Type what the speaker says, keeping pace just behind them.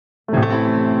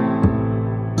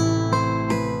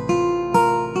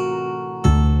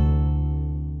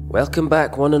Welcome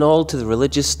back, one and all, to the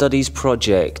Religious Studies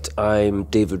Project. I'm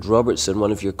David Robertson,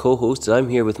 one of your co-hosts. I'm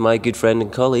here with my good friend and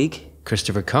colleague,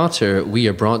 Christopher Carter. We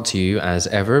are brought to you, as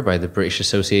ever, by the British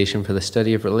Association for the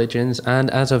Study of Religions, and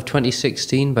as of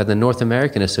 2016, by the North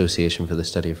American Association for the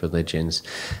Study of Religions.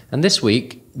 And this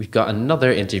week, we've got another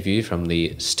interview from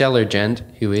the stellar gent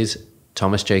who is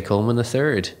Thomas J. Coleman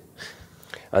III.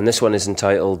 And this one is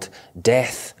entitled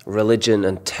Death, Religion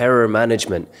and Terror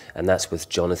Management, and that's with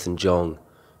Jonathan Jong.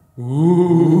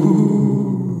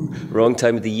 Ooh. Wrong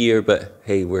time of the year, but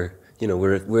hey, we're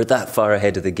that far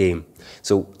ahead of the game.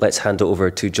 So let's hand it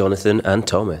over to Jonathan and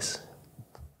Thomas.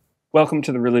 Welcome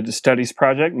to the Religious Studies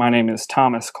Project. My name is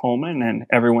Thomas Coleman, and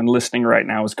everyone listening right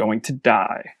now is going to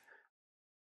die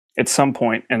at some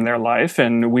point in their life.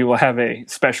 And we will have a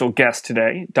special guest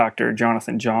today, Dr.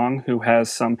 Jonathan Jong, who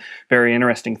has some very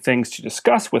interesting things to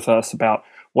discuss with us about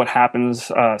what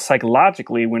happens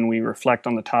psychologically when we reflect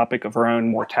on the topic of our own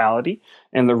mortality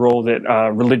and the role that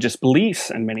religious beliefs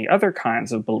and many other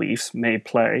kinds of beliefs may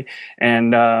play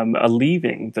in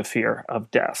alleviating the fear of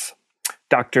death.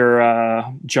 Dr.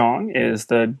 Jong is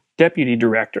the Deputy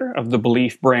Director of the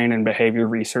Belief, Brain, and Behavior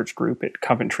Research Group at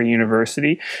Coventry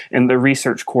University and the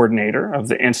Research Coordinator of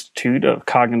the Institute of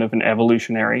Cognitive and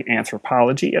Evolutionary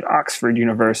Anthropology at Oxford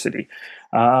University.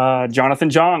 Jonathan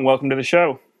Jong, welcome to the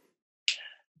show.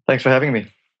 Thanks for having me.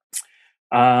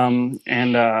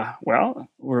 Well,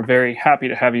 we're very happy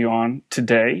to have you on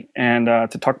today and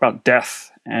to talk about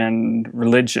death and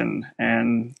religion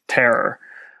and terror.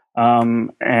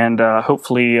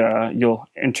 Hopefully you'll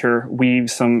interweave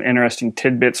some interesting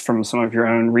tidbits from some of your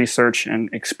own research and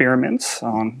experiments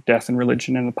on death and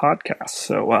religion in the podcast.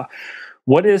 So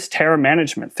what is terror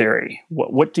management theory?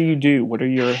 What do you do? What are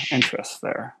your interests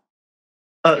there?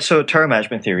 So terror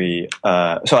management theory,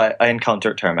 I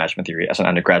encountered terror management theory as an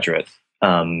undergraduate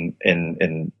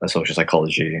in a social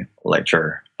psychology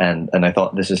lecture. And I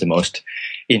thought this is the most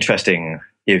interesting,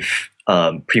 if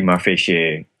prima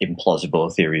facie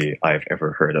implausible theory I've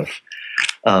ever heard of.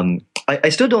 I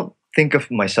still don't think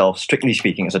of myself, strictly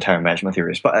speaking, as a terror management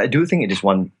theorist, but I do think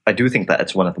that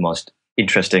it's one of the most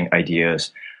interesting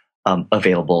ideas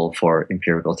available for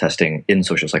empirical testing in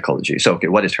social psychology. So, okay,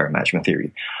 what is terror management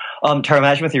theory? Terror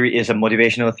management theory is a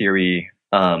motivational theory,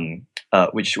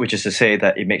 which is to say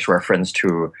that it makes reference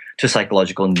to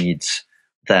psychological needs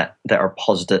that are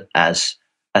posited as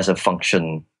a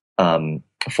function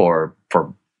for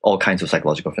all kinds of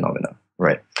psychological phenomena,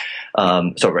 right?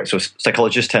 So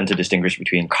psychologists tend to distinguish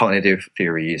between cognitive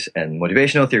theories and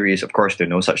motivational theories. Of course, there are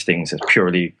no such things as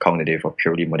purely cognitive or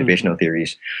purely motivational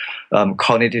theories.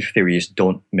 Cognitive theories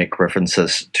don't make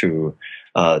references to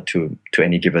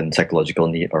any given psychological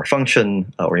need or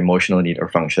function, or emotional need or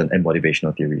function, and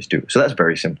motivational theories do. So that's a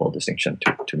very simple distinction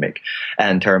to make.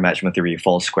 And terror management theory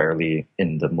falls squarely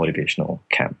in the motivational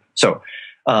camp. So,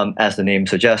 as the name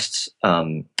suggests,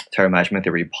 terror management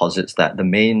theory posits that the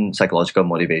main psychological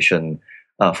motivation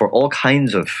for all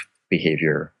kinds of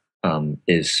behavior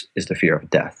is the fear of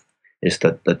death, is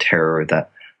the terror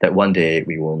that one day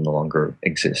we will no longer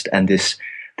exist. And this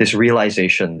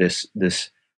realization, this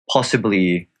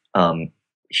possibly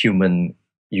human,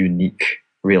 unique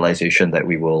realization that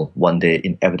we will one day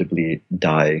inevitably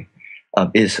die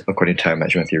is, according to terror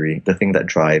management theory, the thing that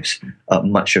drives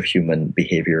much of human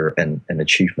behavior and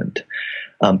achievement.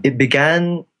 It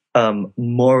began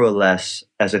more or less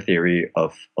as a theory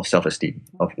of self-esteem,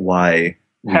 of why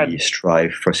we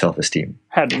strive for self-esteem.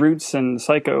 Had roots in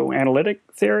psychoanalytic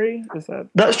theory? Is that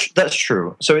that's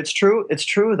true? So it's true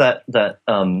that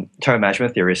terror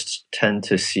management theorists tend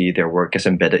to see their work as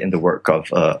embedded in the work of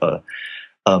a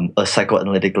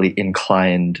psychoanalytically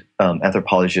inclined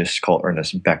anthropologist called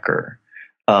Ernest Becker.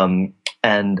 And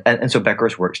so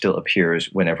Becker's work still appears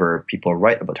whenever people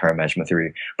write about terror management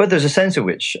theory. But there's a sense in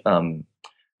which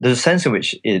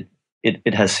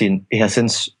it has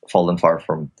since fallen far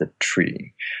from the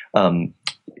tree.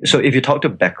 So if you talk to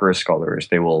Becker scholars,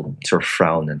 they will sort of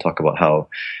frown and talk about how,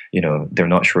 they're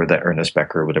not sure that Ernest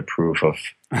Becker would approve of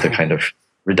the kind of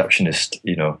reductionist,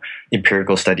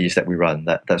 empirical studies that we run,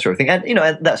 that sort of thing. And,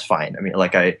 and that's fine. I mean,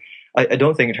 like I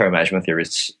don't think terror management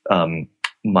theorists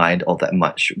mind all that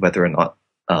much whether or not,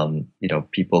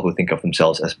 people who think of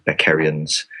themselves as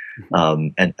Beckerians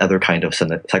and other kind of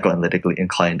psychoanalytically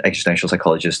inclined existential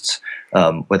psychologists,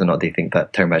 whether or not they think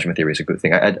that terror management theory is a good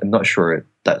thing. I'm not sure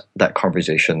that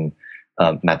conversation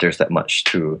matters that much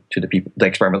to the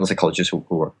experimental psychologists who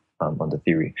work on the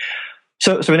theory.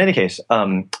 So in any case,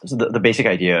 so the basic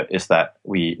idea is that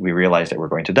we realize that we're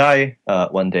going to die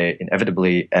one day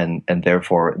inevitably, and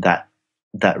therefore that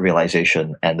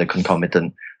realization and the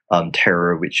concomitant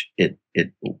terror which it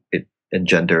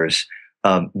engenders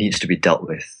needs to be dealt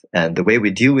with. And the way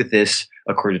we deal with this,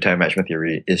 according to time management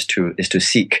theory, is to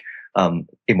seek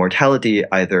immortality,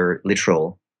 either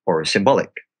literal or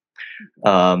symbolic.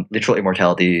 Literal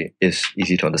immortality is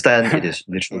easy to understand. It is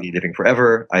literally living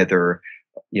forever, either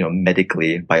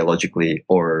medically, biologically,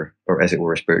 or as it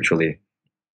were, spiritually.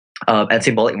 And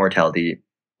symbolic immortality,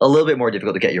 a little bit more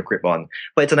difficult to get your grip on,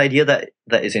 but it's an idea that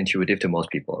is intuitive to most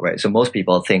people, right? So most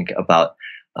people think about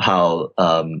how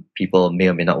people may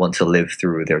or may not want to live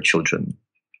through their children,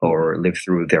 or live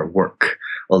through their work,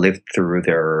 or live through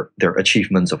their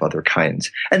achievements of other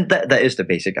kinds. And that is the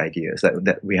basic idea, is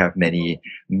that we have many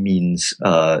means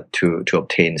to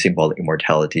obtain symbolic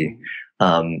immortality.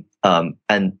 And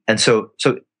so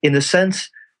in a sense,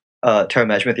 time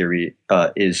management theory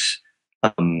is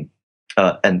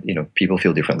and people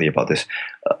feel differently about this.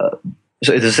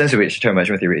 So it's a sense in which term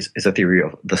management theory is a theory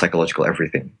of the psychological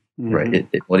everything, right?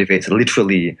 It motivates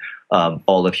literally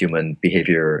all of human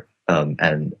behavior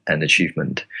and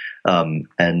achievement. My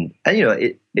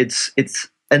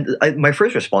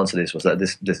first response to this was that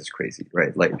this is crazy,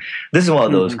 right? Like, this is one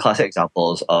of those classic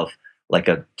examples of like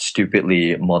a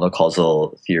stupidly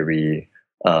monocausal theory.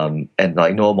 And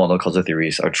like, no monocausal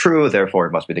theories are true, therefore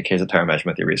it must be the case that time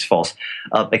management theory is false,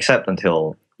 except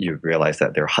until you realize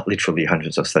that there are literally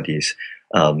hundreds of studies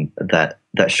that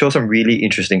show some really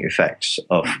interesting effects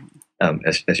of,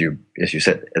 as you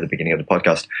said at the beginning of the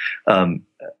podcast,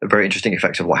 very interesting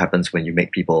effects of what happens when you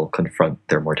make people confront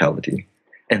their mortality.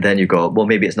 And then you go, well,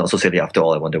 maybe it's not so silly after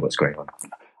all. I wonder what's going on.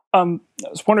 I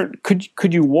was wondering,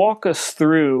 could you walk us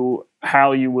through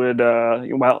how you would,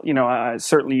 I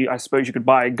suppose you could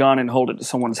buy a gun and hold it to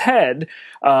someone's head,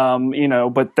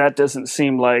 but that doesn't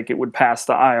seem like it would pass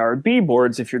the IRB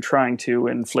boards if you're trying to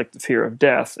inflict the fear of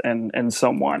death in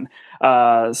someone.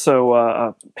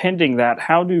 So pending that,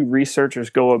 how do researchers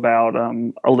go about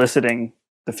eliciting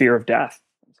the fear of death?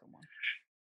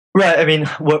 Right. I mean,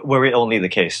 were it only the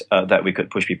case that we could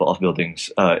push people off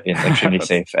buildings in an extremely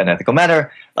safe and ethical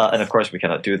manner, and of course we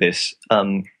cannot do this.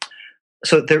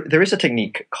 So there is a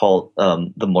technique called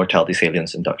the mortality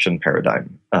salience induction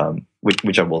paradigm,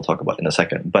 which I will talk about in a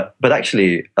second. But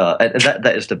actually, and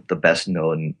that is the best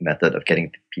known method of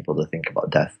getting people to think about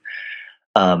death.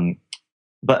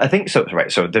 But I think so. Right.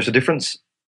 So there's a difference.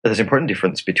 There's an important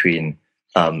difference between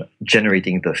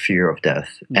generating the fear of death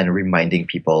and reminding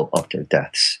people of their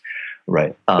deaths,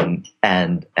 right? And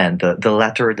the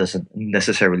latter doesn't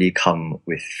necessarily come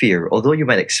with fear, although you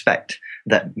might expect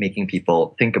that making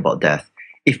people think about death,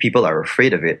 if people are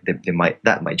afraid of it,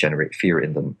 that might generate fear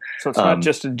in them. So it's not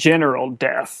just a general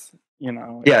death,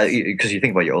 Yeah, because you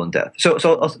think about your own death. So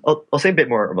I'll say a bit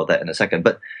more about that in a second.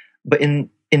 But in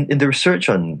the research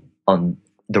on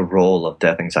the role of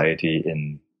death anxiety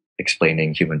in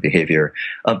explaining human behavior,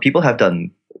 people have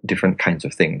done different kinds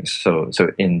of things. So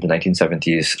in the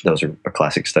 1970s, there was a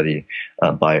classic study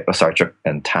by Assuaging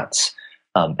and Tats,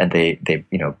 and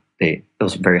it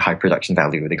was very high production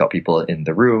value. They got people in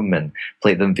the room and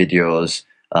played them videos,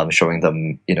 showing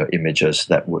them images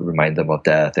that would remind them of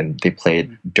death, and they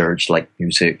played dirge-like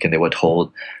music, and they were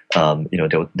told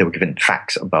they were given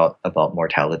facts about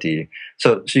mortality.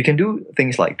 So you can do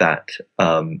things like that,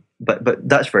 but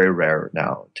that's very rare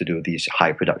now to do these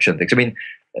high production things. I mean,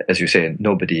 as you say,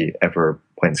 nobody ever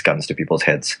points guns to people's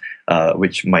heads,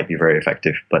 which might be very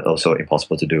effective, but also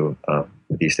impossible to do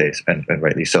these days, and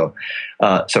rightly so.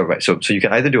 So you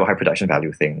can either do a high production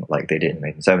value thing like they did in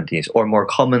the 1970s, or more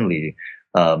commonly,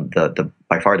 the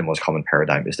by far the most common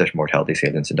paradigm is this mortality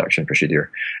salience induction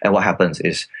procedure. And what happens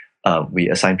is we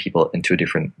assign people into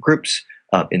different groups.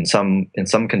 In some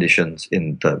conditions,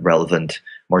 in the relevant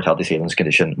mortality salience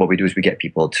condition, what we do is we get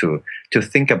people to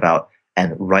think about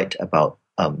and write about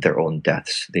their own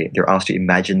deaths. They're asked to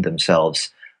imagine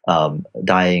themselves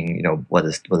dying. What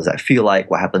does that feel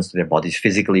like? What happens to their bodies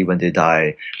physically when they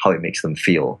die? How it makes them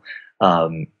feel.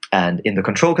 And in the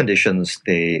control conditions,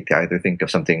 they either think of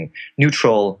something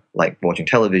neutral, like watching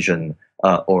television,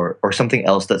 or something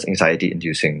else that's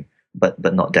anxiety-inducing, but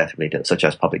not death-related, such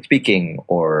as public speaking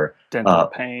or dental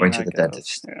pain, going to the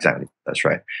dentist. Yeah. Exactly, that's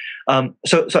right.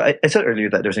 So I said earlier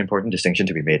that there's an important distinction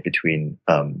to be made between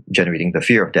generating the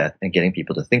fear of death and getting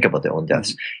people to think about their own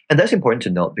deaths. And that's important to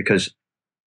note because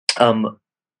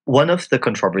one of the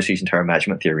controversies in terror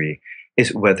management theory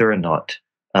is whether or not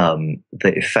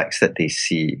the effects that they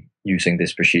see using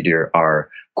this procedure are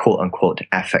quote-unquote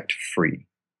affect-free,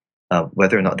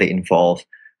 whether or not they involve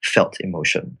felt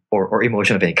emotion or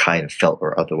emotion of any kind, felt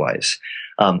or otherwise.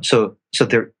 So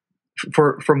there,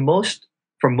 for most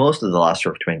of the last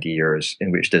sort of 20 years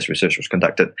in which this research was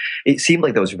conducted, it seemed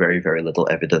like there was very, very little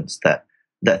evidence that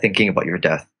thinking about your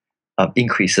death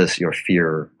increases your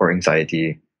fear or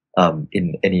anxiety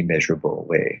in any measurable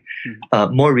way.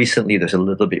 More recently, there's a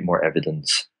little bit more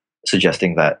evidence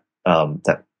suggesting that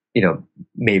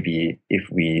maybe if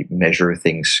we measure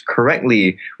things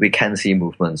correctly, we can see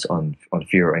movements on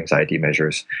fear or anxiety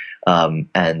measures.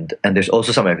 And there's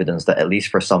also some evidence that at least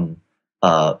for some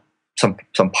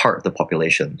part of the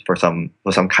population, for some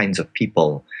kinds of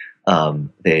people,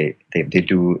 they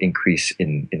do increase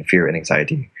in fear and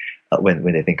anxiety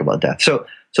when they think about death. So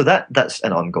that's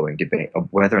an ongoing debate of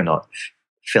whether or not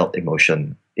felt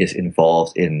emotion is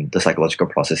involved in the psychological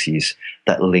processes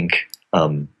that link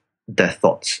death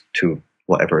thoughts to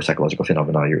whatever psychological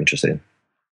phenomena you're interested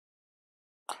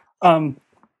in.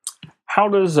 How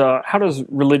does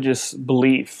religious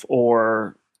belief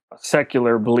or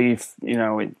secular belief,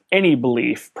 any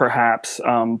belief perhaps,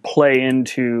 play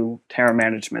into terror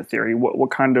management theory?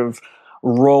 What kind of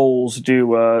roles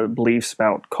do beliefs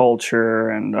about culture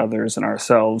and others and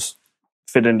ourselves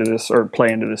fit into this or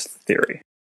play into this theory?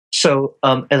 So,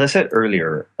 as I said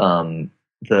earlier, the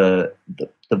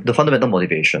fundamental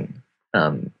motivation,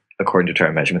 according to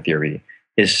terror management theory,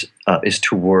 is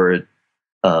toward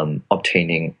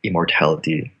obtaining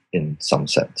immortality in some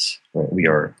sense.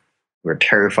 Right? We're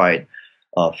terrified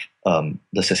of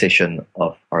the cessation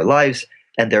of our lives,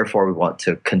 and therefore we want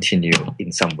to continue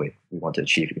in some way. We want to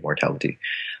achieve immortality.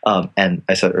 And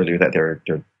I said earlier that there are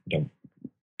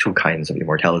two kinds of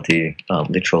immortality,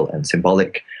 literal and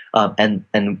symbolic. And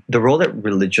the role that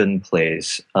religion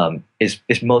plays is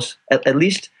most, at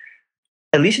least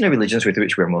in the religions with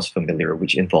which we're most familiar,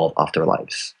 which involve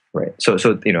afterlives, right? So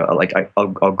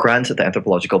I'll grant the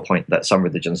anthropological point that some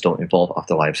religions don't involve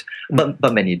afterlives,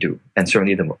 but many do, and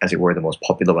certainly as it were, the most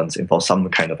popular ones involve some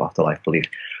kind of afterlife belief,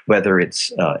 whether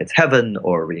it's heaven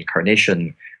or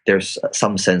reincarnation. There's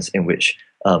some sense in which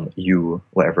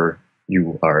whatever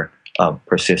you are,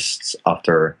 persists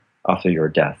after your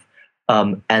death.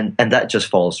 And that just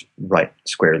falls right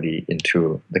squarely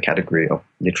into the category of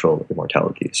literal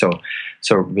immortality. So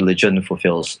religion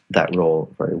fulfills that role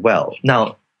very well.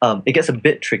 Now, it gets a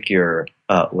bit trickier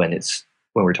when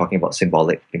we're talking about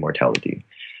symbolic immortality.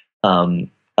 So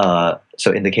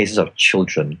in the cases of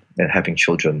children and having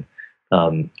children,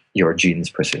 your genes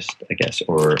persist, I guess,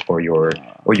 or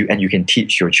you can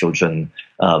teach your children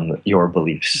your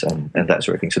beliefs and that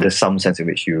sort of thing. So there's some sense in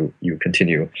which you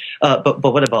continue. But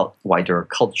what about wider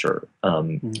culture?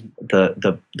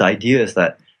 The idea is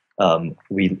that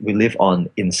we live on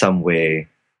in some way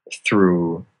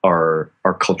through our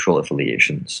cultural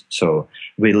affiliations. So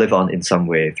we live on in some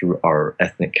way through our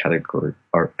ethnic categories.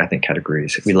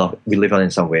 We live on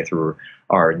in some way through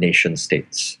our nation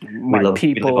states. We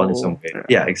live on in some way.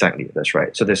 Yeah, exactly. That's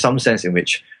right. So there's some sense in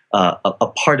which a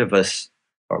part of us,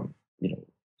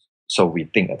 so we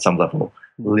think at some level,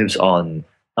 lives on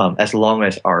as long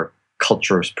as our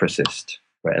cultures persist,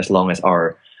 right? As long as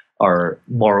our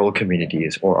moral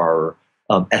communities or our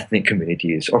ethnic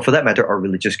communities, or for that matter, our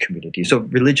religious communities. So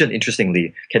religion,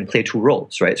 interestingly, can play two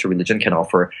roles, right? So religion can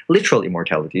offer literal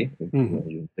immortality,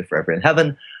 you live forever in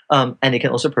heaven, and it can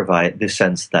also provide this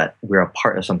sense that we're a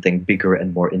part of something bigger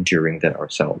and more enduring than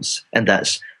ourselves. And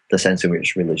that's the sense in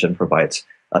which religion provides,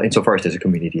 insofar as there's a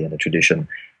community and a tradition,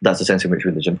 that's the sense in which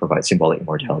religion provides symbolic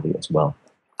immortality as well.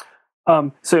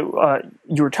 So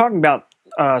you were talking about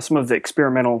some of the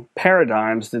experimental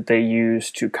paradigms that they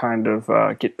use to kind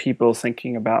of get people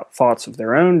thinking about thoughts of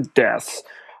their own deaths.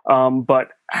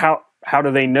 But how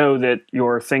do they know that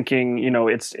you're thinking,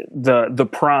 it's the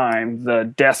prime,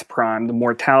 the death prime, the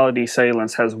mortality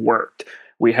salience has worked?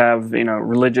 We have,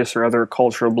 religious or other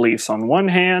cultural beliefs on one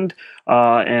hand,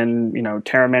 and,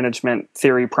 terror management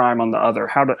theory prime on the other.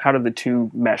 How do the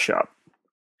two mesh up?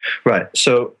 Right.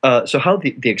 So how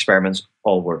the experiments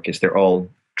all work is they're all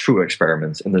true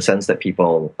experiments in the sense that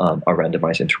people are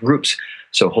randomized into groups.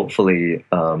 So hopefully,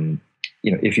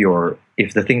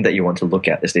 if the thing that you want to look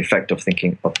at is the effect of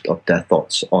thinking of death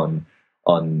thoughts on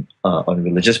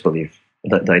religious belief,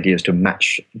 the idea is to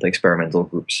match the experimental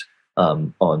groups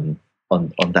on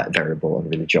that variable on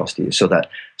religiosity, so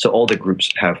all the groups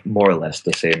have more or less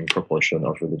the same proportion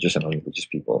of religious and non-religious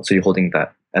people. So you're holding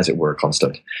that, as it were,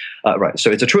 constant. Right.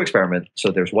 So it's a true experiment. So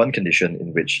there's one condition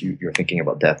in which you're thinking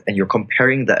about death, and you're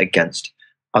comparing that against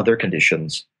other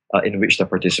conditions in which the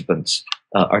participants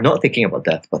are not thinking about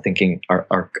death, but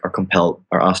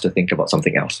are asked to think about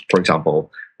something else. For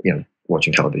example,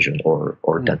 watching television or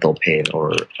dental pain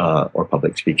or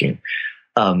public speaking.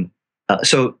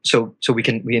 So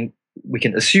we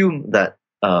can assume that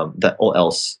all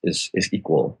else is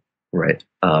equal, right?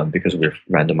 Because we've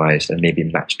randomized and maybe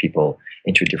matched people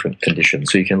into different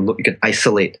conditions. So you can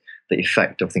isolate the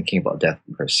effect of thinking about death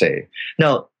per se.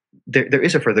 Now, there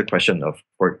is a further question of,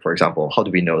 for example, how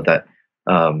do we know that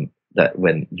that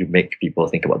when you make people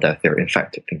think about death, they're in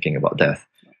fact thinking about death?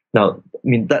 Now, I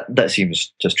mean, that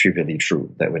seems just trivially true,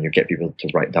 that when you get people to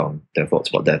write down their thoughts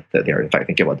about death, that they are in fact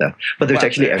thinking about death. But there's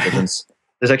actually evidence.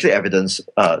 There's actually evidence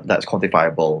that's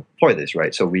quantifiable for this,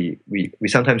 right? So we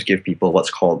sometimes give people what's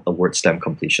called a word stem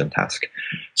completion task.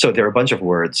 So there are a bunch of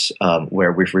words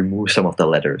where we've removed some of the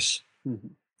letters, and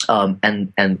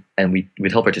we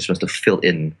tell participants to fill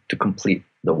in to complete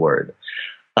the word.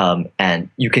 And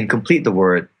you can complete the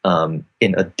word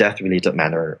in a death-related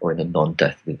manner or in a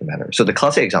non-death-related manner. So the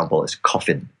classic example is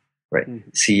coffin, right?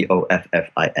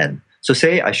 COFFIN. So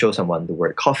say I show someone the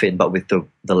word coffin, but with the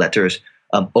letters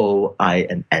O, I,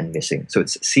 and N missing. So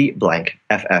it's C blank,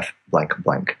 FF blank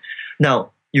blank.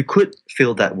 Now, you could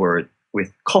fill that word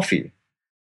with coffee.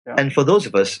 Yeah. And for those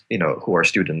of us, who are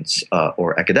students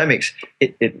or academics,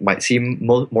 it might seem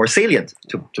more salient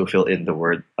to fill in the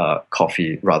word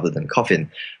coffee rather than coffin.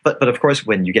 But of course,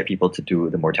 when you get people to do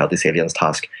the mortality salience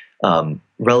task,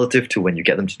 relative to when you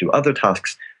get them to do other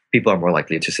tasks, people are more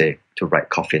likely to write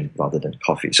coffin rather than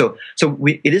coffee. So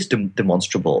it is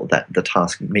demonstrable that the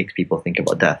task makes people think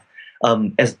about death.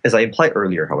 As I implied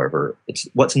earlier, however,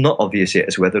 what's not obvious yet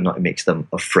is whether or not it makes them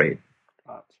afraid.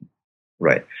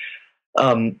 Right.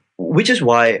 Which is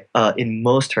why in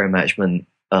most terror management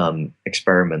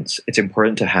experiments, it's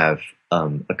important to have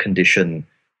a condition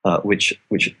which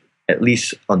at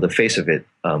least on the face of it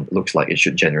looks like it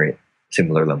should generate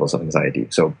similar levels of anxiety.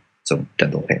 So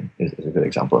dental pain is a good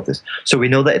example of this. So we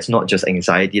know that it's not just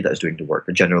anxiety that's doing the work,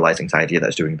 or generalized anxiety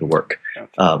that's doing the work,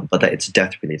 but that it's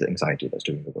death-related anxiety that's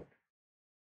doing the work.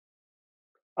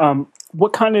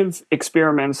 What kind of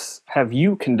experiments have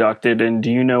you conducted, and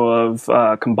do you know of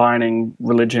combining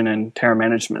religion and terror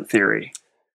management theory?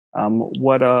 I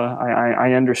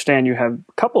understand you have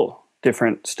a couple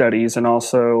different studies and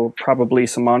also probably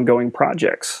some ongoing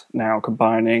projects now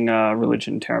combining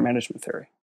religion and terror management theory.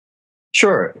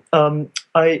 Sure. One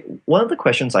of the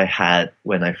questions I had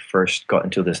when I first got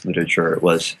into this literature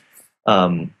was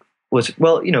so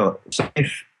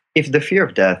if the fear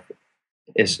of death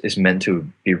is meant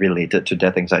to be related to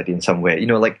death anxiety in some way,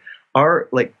 are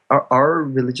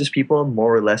religious people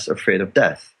more or less afraid of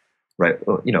death, right?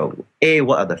 A,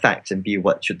 what are the facts, and B,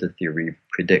 what should the theory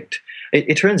predict?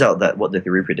 It turns out that what the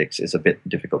theory predicts is a bit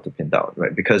difficult to pin down,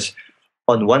 right? Because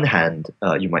on one hand,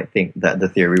 you might think that the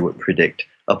theory would predict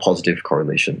a positive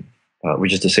correlation,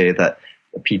 which is to say that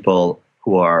people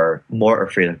who are more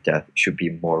afraid of death should be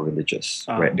more religious,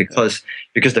 right? Because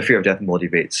the fear of death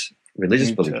motivates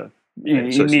religious belief. You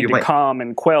need to calm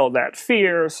and quell that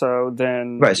fear. So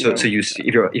then, right. So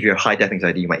if you're high death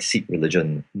anxiety, you might seek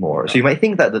religion more. So you might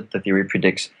think that the theory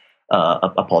predicts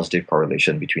a positive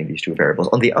correlation between these two variables.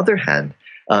 On the other hand,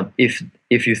 if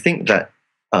you think that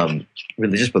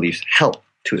religious beliefs help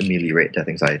to ameliorate death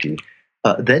anxiety,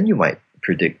 then you might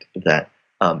predict that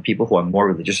people who are more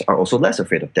religious are also less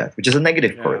afraid of death, which is a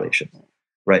negative correlation,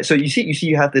 right? So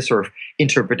you have this sort of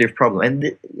interpretive problem,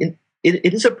 and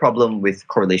it is a problem with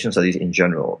correlation studies in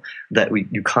general, that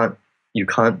you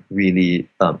can't really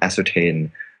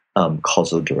ascertain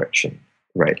causal direction,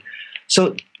 right?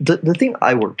 So the thing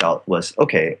I worked out was,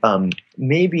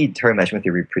 maybe terror management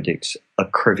theory predicts a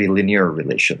curvilinear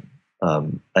relation,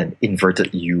 an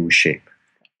inverted U shape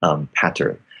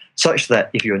pattern, such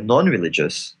that if you're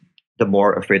non-religious, the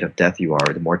more afraid of death you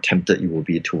are, the more tempted you will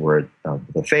be toward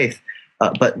the faith.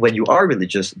 But when you are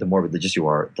religious, the more religious you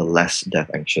are, the less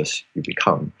death anxious you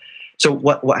become. So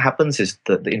what happens is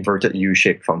the inverted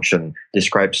U-shaped function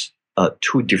describes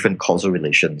two different causal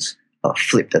relations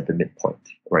flipped at the midpoint,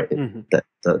 right? That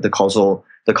the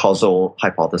causal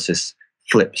hypothesis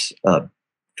flips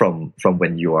from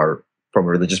when you are from a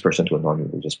religious person to a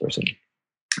non-religious person.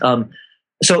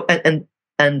 So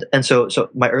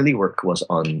my early work was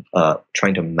on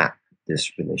trying to map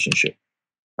this relationship.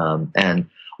 And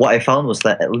what I found was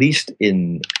that at least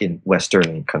in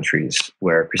Western countries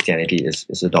where Christianity is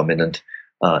the dominant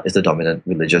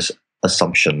religious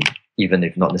assumption, even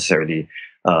if not necessarily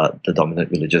the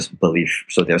dominant religious belief.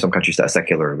 So there are some countries that are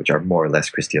secular, which are more or less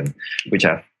Christian, which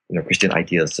have Christian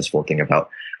ideas just floating about.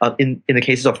 In the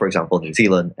cases of, for example, New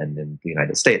Zealand and in the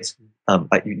United States,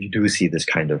 you do see this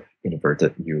kind of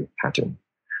inverted U pattern.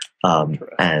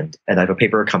 And I have a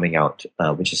paper coming out,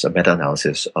 which is a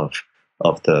meta-analysis of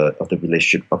the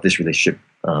relationship of this relationship.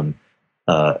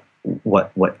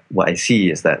 What I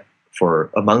see is that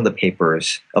among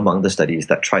the studies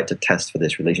that tried to test for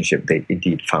this relationship, they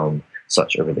indeed found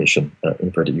such a relation,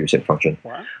 inverted U-shaped function.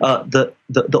 Wow.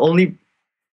 The only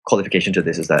qualification to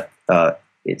this is that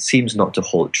it seems not to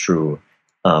hold true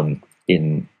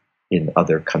in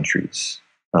other countries.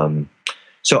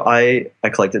 So I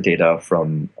collected data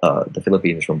from the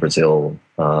Philippines, from Brazil,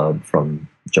 from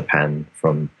Japan,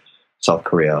 from South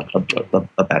Korea,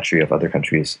 a battery of other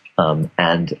countries.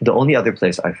 And the only other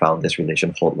place I found this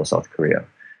relation hold was South Korea.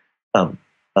 The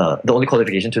only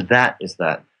qualification to that is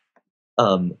that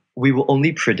we will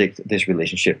only predict this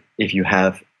relationship if you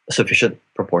have sufficient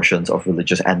proportions of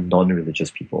religious and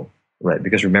non-religious people, right?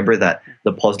 Because remember that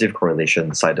the positive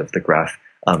correlation side of the graph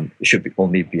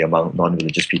only be among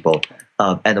non-religious people.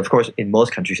 And of course, in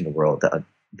most countries in the world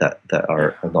that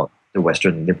are not the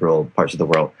Western liberal parts of the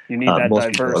world, you need that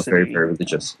most diversity. people are very, very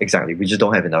religious. Exactly. We just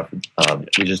don't have enough.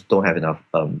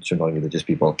 Non-religious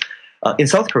people. In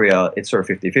South Korea, it's sort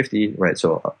of 50-50, right?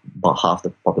 So about half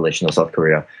the population of South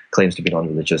Korea claims to be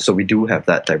non-religious. So we do have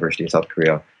that diversity in South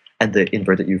Korea, and the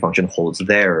inverted U function holds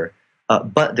there.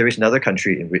 But there is another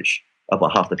country in which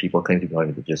about half the people claim to be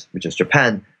non-religious, which is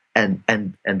Japan, and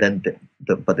then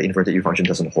but the inverted U function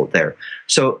doesn't hold there.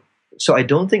 So I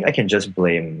don't think I can just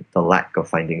blame the lack of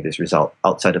finding this result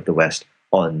outside of the West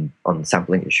on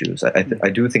sampling issues. I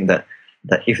do think that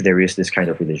if there is this kind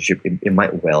of relationship, it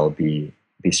might well be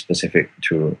specific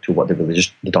to what the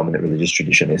dominant religious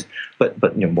tradition is,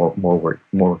 but more work,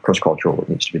 more cross-cultural work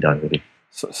needs to be done with it.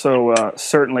 So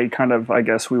certainly, kind of, I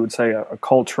guess we would say a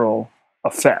cultural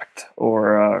effect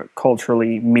or a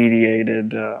culturally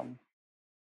mediated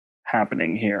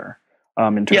happening here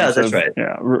in terms of right.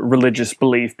 Religious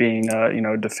belief being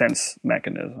a defense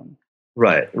mechanism.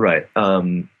 Right.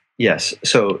 Yes.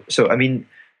 So I mean,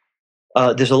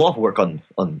 there's a lot of work on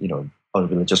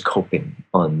religious coping,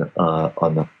 on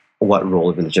what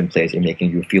role religion plays in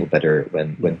making you feel better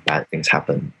when bad things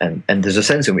happen, and there's a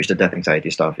sense in which the death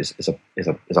anxiety stuff is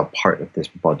a part of this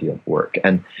body of work,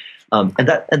 and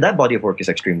that body of work is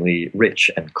extremely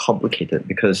rich and complicated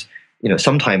because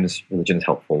sometimes religion is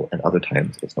helpful and other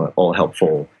times it's not all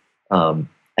helpful, and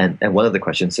one of the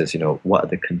questions is what are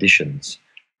the conditions.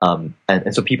 And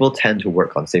so people tend to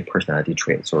work on, say, personality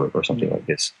traits or something like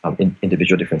this, in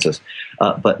individual differences.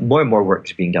 But more and more work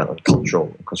is being done on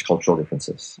cross-cultural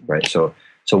differences, right? So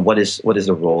what is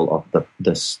the role of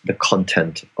the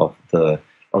content of the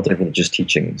religious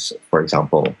teachings, for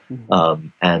example?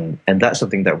 And that's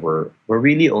something that we're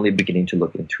really only beginning to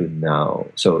look into now.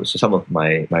 So some of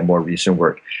my more recent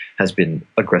work has been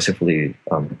aggressively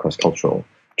cross-cultural,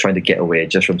 trying to get away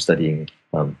just from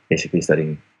basically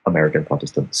studying American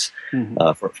Protestants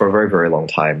for a very, very long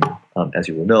time. As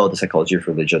you will know, the psychology of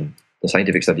religion, the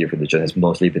scientific study of religion, has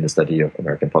mostly been the study of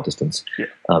American Protestants.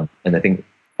 Yeah. And I think,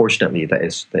 fortunately, that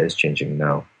is changing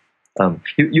now.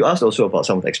 You asked also about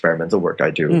some of the experimental work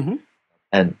I do,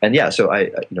 and yeah, so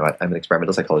I'm an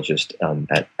experimental psychologist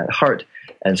at heart,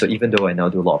 and so even though I now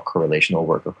do a lot of correlational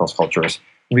work across cultures,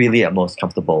 really I'm most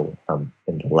comfortable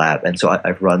in the lab, and so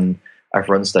I've run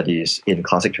studies in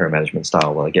classic terror management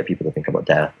style where I get people to think about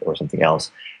death or something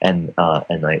else, and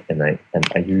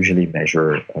I usually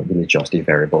measure religiosity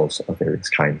variables of various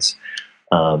kinds.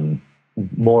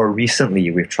 More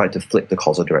recently, we've tried to flip the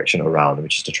causal direction around,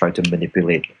 which is to try to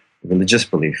manipulate religious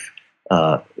belief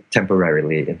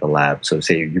temporarily in the lab. So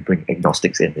say you bring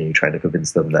agnostics in and you try to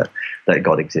convince them that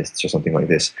God exists or something like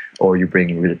this, or you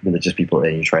bring religious people in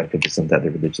and you try to convince them that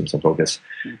their religions are bogus,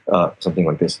 something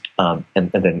like this. And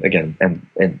then again,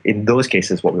 and in those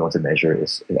cases, what we want to measure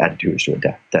is attitudes to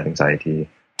death anxiety,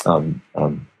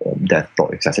 death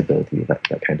thought accessibility,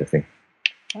 that kind of thing.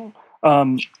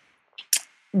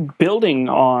 Building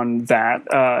on that,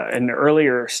 an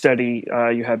earlier study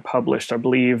you had published, I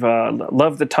believe,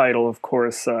 love the title, of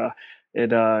course.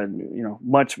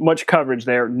 Much coverage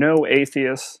there. No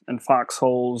Atheists and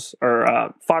Foxholes,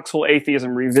 or Foxhole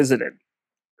Atheism Revisited.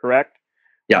 Correct?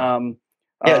 Yeah.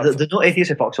 The No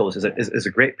Atheists and Foxholes is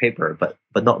a great paper,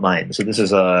 but not mine. So this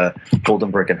is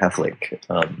Goldenberg and Heflik,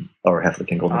 or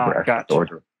Heflik and Goldenberg.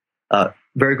 Gotcha.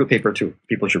 Very good paper too.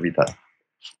 People should read that.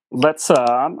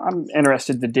 I'm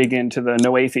interested to dig into the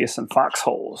No Atheists and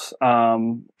Foxholes.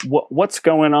 What's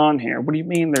going on here? What do you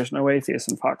mean there's no atheists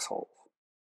and foxholes?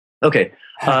 Okay,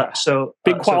 so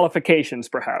big qualifications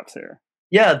perhaps here.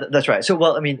 Yeah, that's right. So,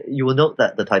 well, I mean, you will note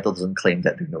that the title doesn't claim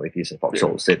that there are no atheists in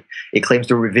foxholes. Yeah. It claims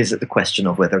to revisit the question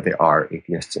of whether there are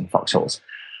atheists in foxholes.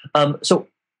 So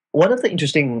one of the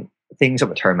interesting things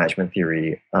about terror management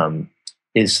theory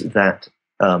is that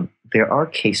there are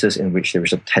cases in which there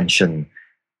is a tension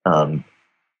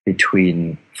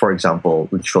between, for example,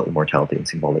 literal immortality and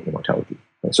symbolic immortality.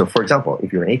 So, for example,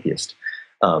 if you're an atheist,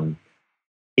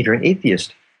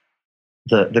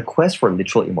 the quest for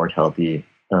literal immortality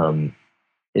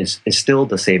is still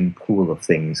the same pool of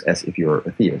things as if you're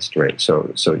a theist, right?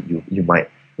 So you might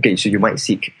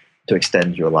seek to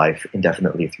extend your life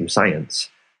indefinitely through science,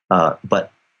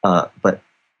 but But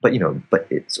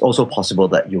it's also possible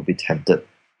that you'll be tempted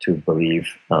to believe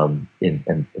in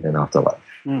an afterlife,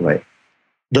 right?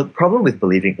 The problem with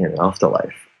believing in an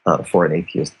afterlife for an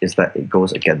atheist is that it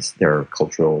goes against their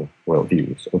cultural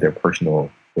worldviews or their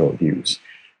personal worldviews,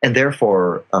 and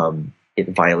therefore it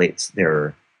violates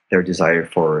their desire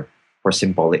for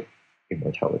symbolic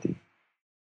immortality.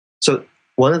 So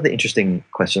one of the interesting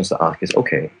questions to ask is,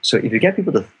 okay, so if you get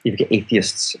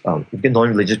atheists, if you get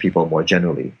non-religious people more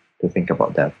generally to think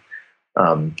about death,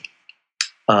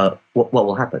 what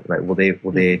will happen, right?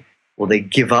 Will they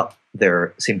give up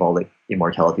their symbolic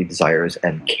immortality desires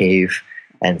and cave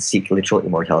and seek literal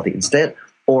immortality instead,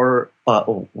 or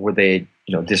will they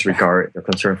disregard their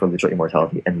concern for literal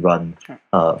immortality and run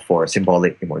for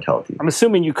symbolic immortality? I'm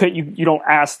assuming you don't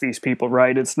ask these people,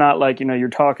 right? It's not like you're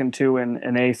talking to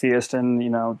an atheist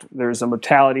and there's a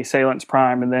mortality salence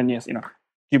prime, and then do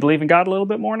you believe in God a little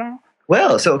bit more now?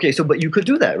 Well, but you could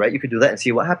do that, right? You could do that and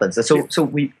see what happens.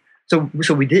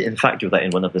 So we did in fact do that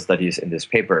in one of the studies in this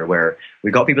paper, where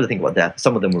we got people to think about death.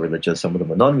 Some of them were religious, some of them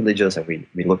were non-religious, and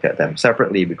we looked at them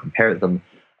separately. We compared them,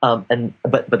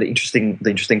 but the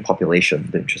interesting population,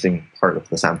 the interesting part of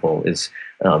the sample is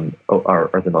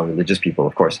are the non-religious people,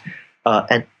 of course.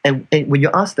 And when you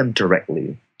ask them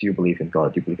directly, do you believe in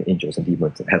God? Do you believe in angels and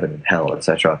demons and heaven and hell,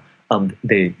 etc.?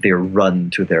 They run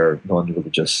to their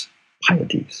non-religious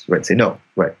pieties, right? Say no,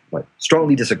 right? Like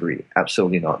strongly disagree,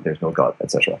 absolutely not. There's no God,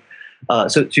 etc.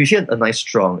 So you see a nice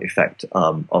strong effect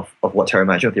of what terror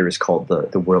management theory is called the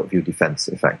worldview defense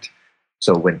effect.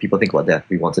 So when people think about death,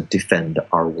 we want to defend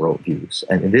our worldviews,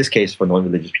 and in this case, for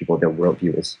non-religious people, their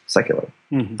worldview is secular.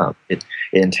 It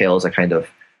entails a kind of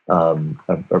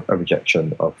a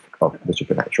rejection of the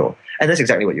supernatural, and that's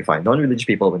exactly what you find. Non-religious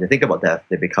people, when they think about death,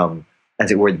 they become,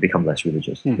 as it were, less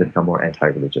religious. They become more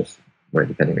anti-religious, right,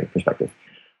 depending on your perspective.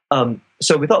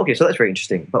 So we thought, okay, so that's very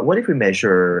interesting. But what if we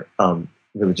measure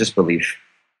religious belief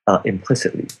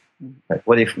implicitly? Right?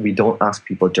 What if we don't ask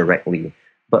people directly,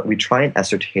 but we try and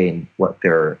ascertain what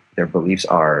their beliefs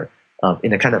are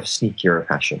in a kind of sneakier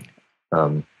fashion?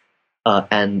 And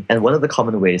one of the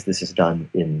common ways this is done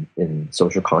in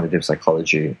social cognitive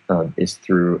psychology is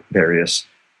through various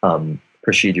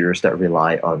procedures that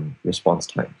rely on response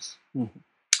times.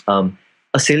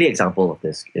 A silly example of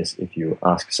this is if you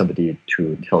ask somebody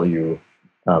to tell you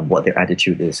what their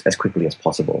attitude is as quickly as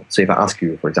possible. So if I ask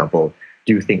you, for example,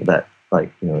 do you think that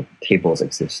tables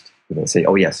exist? Say,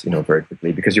 oh yes, very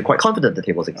quickly, because you're quite confident that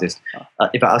tables exist.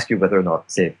 If I ask you whether or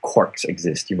not, say, quarks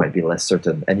exist, you might be less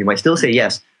certain, and you might still say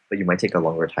yes, but you might take a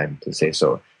longer time to say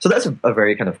so. So that's a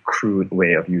very kind of crude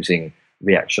way of using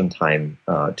reaction time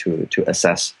to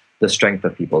assess the strength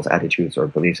of people's attitudes or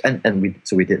beliefs, and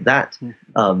we did that.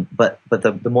 But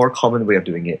the more common way of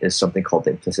doing it is something called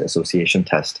the implicit association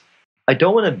test. I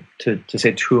don't want to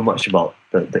say too much about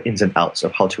the ins and outs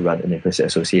of how to run an implicit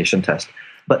association test,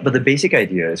 but the basic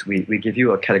idea is we give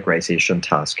you a categorization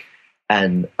task,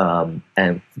 and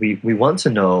we want to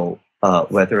know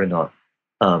whether or not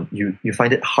you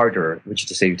find it harder, which is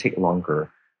to say you take longer,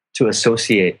 to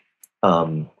associate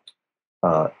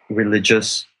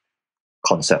religious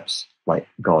concepts like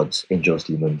gods, angels,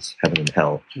 demons, heaven and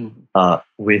hell,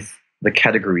 with the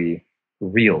category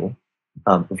real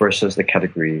versus the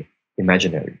category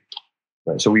imaginary.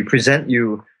 Right? So we present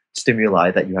you stimuli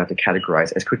that you have to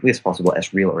categorize as quickly as possible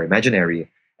as real or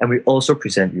imaginary, and we also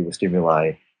present you with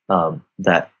stimuli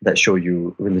that show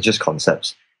you religious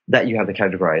concepts that you have to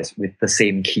categorize with the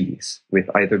same keys, with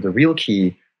either the real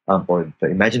key or the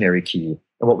imaginary key.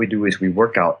 And what we do is we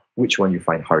work out which one you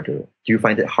find harder. Do you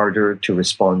find it harder to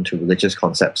respond to religious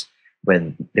concepts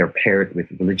when they're paired with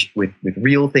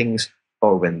real things,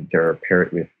 or when they're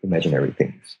paired with imaginary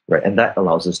things, right? And that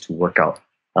allows us to work out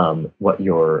what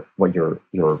your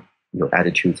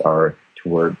attitudes are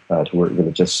toward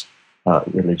religious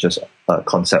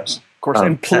concepts. Of course,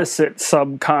 implicit,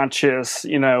 subconscious,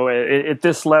 at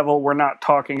this level, we're not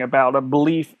talking about a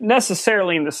belief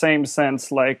necessarily in the same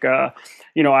sense, like,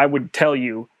 I would tell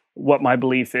you what my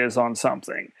belief is on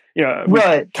something. We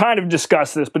kind of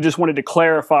discussed this, but just wanted to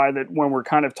clarify that when we're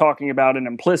kind of talking about an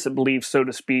implicit belief, so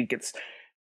to speak, it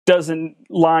doesn't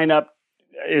line up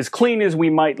as clean as we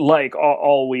might like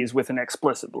always with an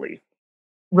explicit belief.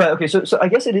 Right. Okay. So I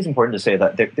guess it is important to say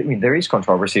that there is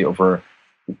controversy over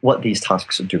what these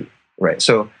tasks do. Right.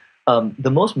 So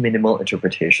the most minimal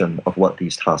interpretation of what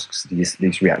these tasks,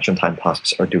 these reaction time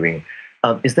tasks, are doing,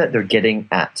 is that they're getting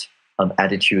at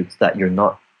attitudes that you're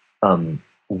not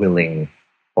willing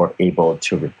or able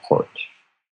to report.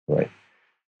 Right.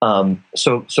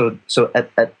 So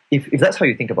if that's how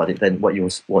you think about it, then what you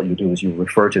do is you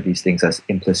refer to these things as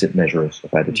implicit measures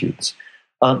of attitudes.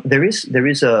 There's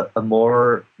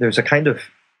a kind of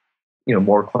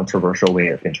more controversial way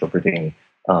of interpreting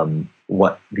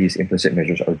what these implicit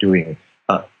measures are doing,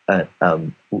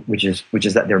 which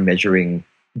is that they're measuring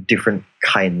different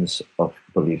kinds of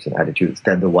beliefs and attitudes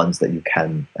than the ones that you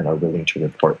can and are willing to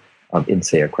report in,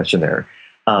 say, a questionnaire.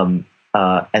 And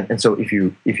so if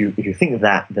you think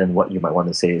that, then what you might want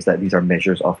to say is that these are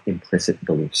measures of implicit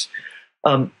beliefs.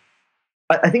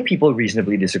 I think people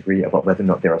reasonably disagree about whether or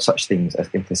not there are such things as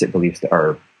implicit beliefs that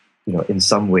are, in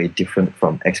some way different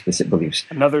from explicit beliefs.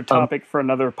 Another topic for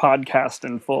another podcast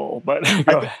in full, but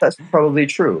that's probably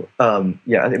true.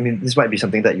 Yeah, I mean, this might be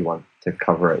something that you want to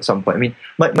cover at some point. I mean,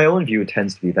 my own view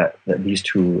tends to be that these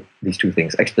two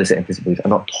things, explicit and implicit beliefs, are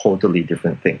not totally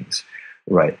different things,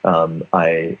 right?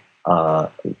 I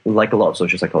like a lot of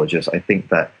social psychologists, I think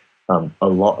that a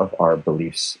lot of our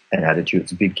beliefs and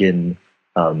attitudes begin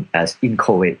as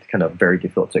inchoate, kind of very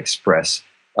difficult to express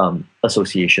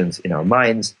associations in our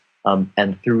minds.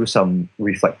 And through some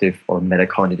reflective or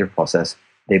metacognitive process,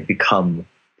 they become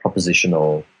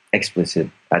propositional, explicit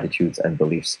attitudes and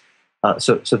beliefs.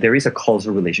 So there is a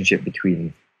causal relationship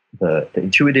between the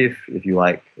intuitive, if you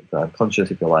like, the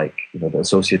unconscious, if you like, the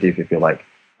associative, if you like.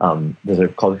 There's a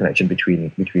causal connection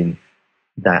between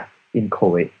that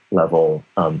inchoate level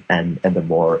and the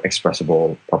more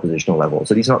expressible propositional level.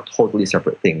 So these are not totally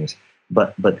separate things,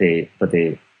 but they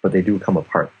do come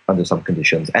apart under some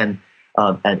conditions. And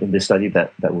in the study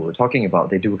that we were talking about,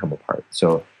 they do come apart.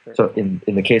 So in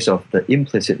the case of the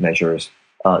implicit measures,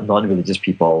 non-religious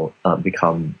people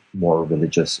become more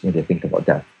religious when they think about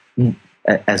death,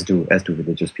 as do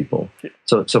religious people.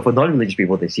 So for non-religious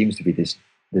people, there seems to be this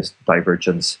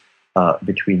divergence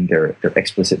between their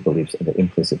explicit beliefs and their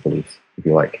implicit beliefs, if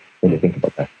you like, when they think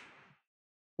about that.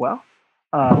 Well,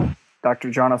 Dr.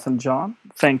 Jonathan Jong,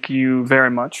 thank you very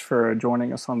much for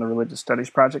joining us on the Religious Studies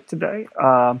Project today.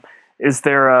 Is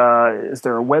there a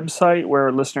website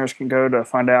where listeners can go to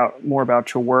find out more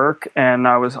about your work? And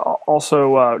I was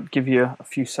also give you a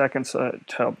few seconds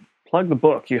to plug the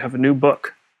book. You have a new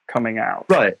book coming out.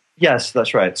 Right. Yes,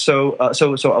 that's right. So I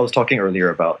was talking earlier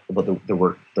about the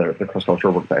work, the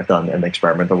cross-cultural work that I've done, and the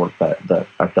experimental work that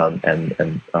I've done,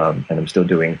 and I'm still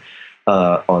doing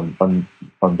on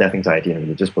death anxiety and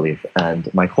religious belief.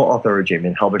 And my co-author,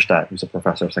 Jamie Halberstadt, who's a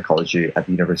professor of psychology at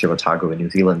the University of Otago in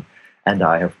New Zealand, and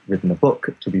I have written a book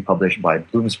to be published by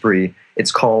Bloomsbury.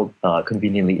 It's called,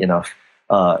 conveniently enough,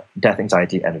 Death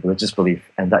Anxiety and Religious Belief,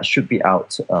 and that should be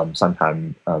out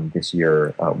sometime this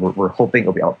year. We're hoping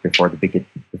it'll be out before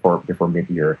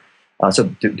mid-year. So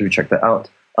do check that out.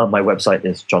 My website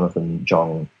is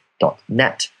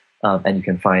jonathanjong.net, and you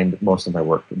can find most of my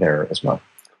work there as well.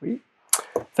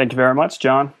 Thank you very much,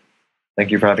 John.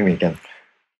 Thank you for having me again.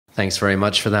 Thanks very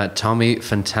much for that, Tommy.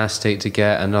 Fantastic to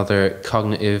get another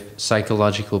cognitive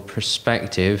psychological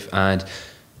perspective. And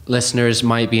listeners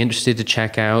might be interested to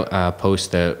check out a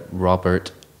post that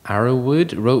Robert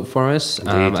Arrowwood wrote for us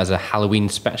as a Halloween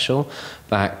special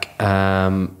back,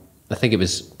 I think it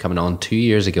was coming on 2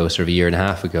 years ago, sort of a year and a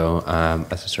half ago,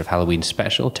 as a sort of Halloween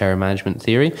special, terror management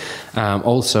theory.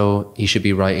 Also, he should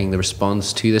be writing the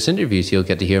response to this interview, so you'll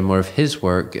get to hear more of his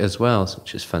work as well,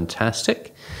 which is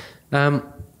fantastic.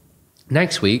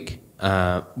 Next week,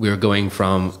 we're going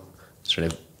from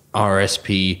sort of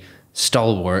RSP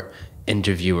stalwart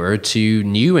interviewer to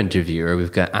new interviewer.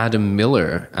 We've got Adam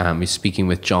Miller, who's speaking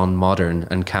with John Modern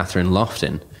and Catherine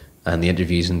Lofton, and the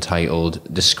interview is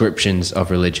entitled Descriptions of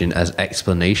Religion as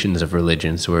Explanations of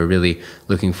Religion. So we're really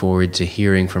looking forward to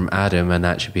hearing from Adam, and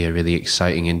that should be a really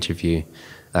exciting interview.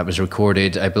 That was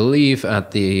recorded, I believe,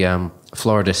 at the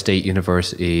Florida State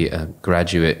University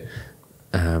graduate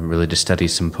Religious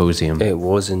Studies Symposium. It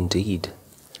was indeed.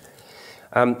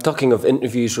 Talking of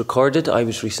interviews recorded, I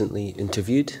was recently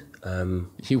interviewed.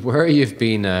 You were? You've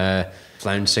been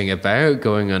flouncing about,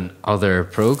 going on other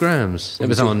programs. It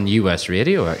was on US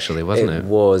radio, actually, wasn't it? It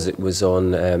was. It was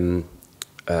on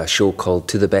a show called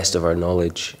To the Best of Our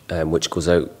Knowledge, which goes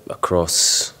out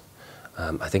across,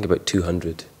 I think, about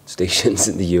 200 stations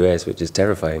in the US, which is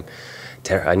terrifying.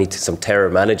 I need some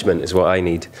terror management is what I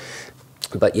need.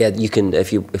 But yeah, you can,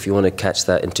 if you want to catch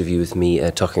that interview with me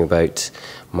talking about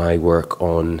my work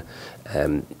on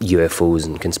UFOs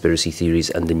and conspiracy theories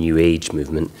and the New Age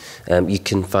movement, you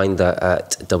can find that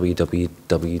at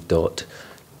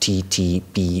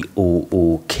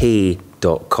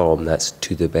www.ttbook.com. That's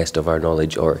To the Best of Our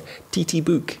Knowledge, or TT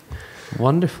Book.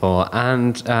 Wonderful.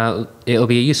 And it'll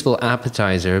be a useful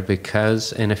appetizer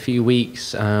because in a few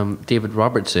weeks, David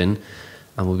Robertson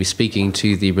will be speaking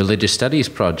to the Religious Studies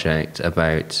Project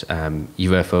about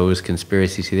UFOs,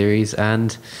 conspiracy theories,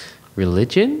 and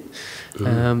religion.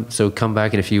 So come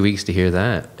back in a few weeks to hear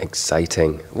that.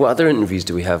 Exciting. What other interviews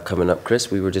do we have coming up,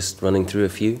 Chris? We were just running through a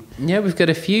few. Yeah, we've got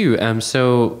a few.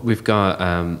 So we've got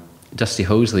Dusty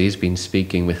Hosley's been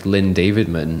speaking with Lynn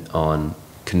Davidman on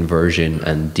conversion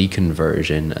and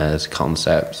deconversion as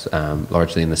concepts,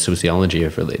 largely in the sociology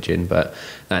of religion. But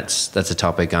that's a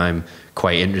topic I'm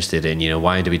quite interested in.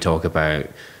 Why do we talk about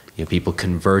people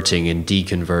converting and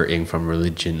deconverting from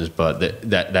religions, but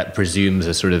that presumes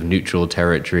a sort of neutral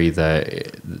territory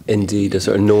that... Indeed, a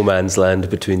sort of no man's land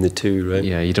between the two, right?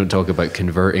 Yeah, you don't talk about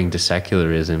converting to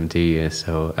secularism, do you?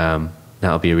 So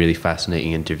that'll be a really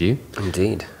fascinating interview.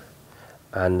 Indeed.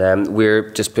 And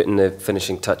we're just putting the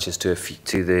finishing touches to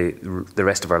the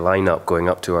rest of our lineup going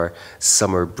up to our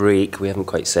summer break. We haven't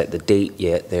quite set the date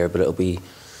yet there, but it'll be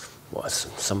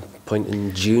some point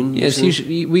in June? Yes,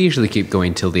 we usually keep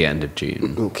going till the end of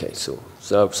June. Okay, so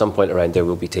at some point around there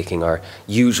we'll be taking our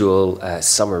usual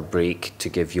summer break to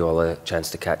give you all a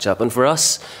chance to catch up, and for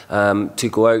us to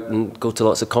go out and go to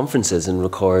lots of conferences and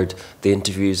record the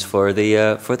interviews for the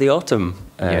autumn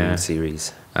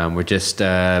series. We're just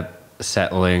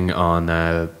settling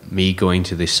on me going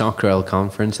to the Soccerel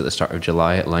conference at the start of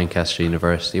July at Lancaster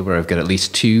University, where I've got at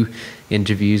least 2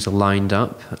 interviews lined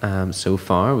up so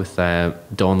far with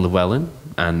Dawn Llewellyn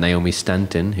and Naomi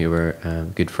Stanton, who are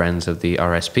good friends of the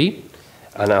RSP.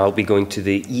 And I'll be going to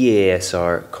the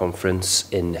EASR conference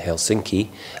in Helsinki,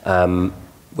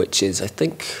 which is, I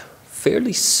think,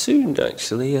 fairly soon,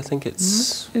 actually. I think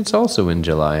it's also in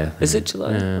July, I think. Is it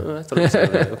July? Oh, I thought it was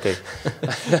early. Okay.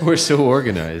 We're so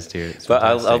organised here. But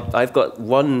I've got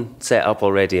one set up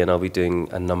already, and I'll be doing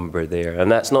a number there.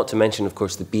 And that's not to mention, of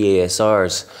course, the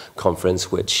BASR's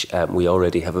conference, which we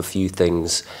already have a few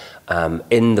things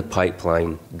in the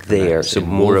pipeline there. Right, so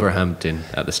more Wolverhampton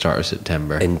at the start of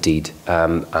September. Indeed.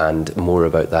 And more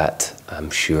about that, I'm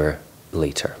sure,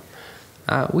 later.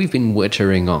 We've been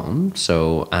wittering on,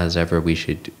 so as ever we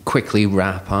should quickly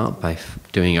wrap up by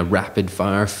doing a rapid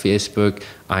fire Facebook,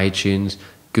 iTunes,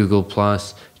 Google+,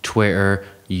 Twitter,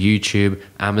 YouTube,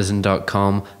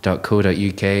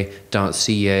 Amazon.com.co.uk,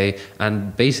 .ca,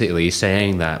 and basically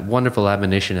saying that wonderful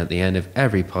admonition at the end of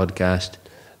every podcast.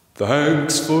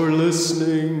 Thanks for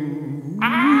listening.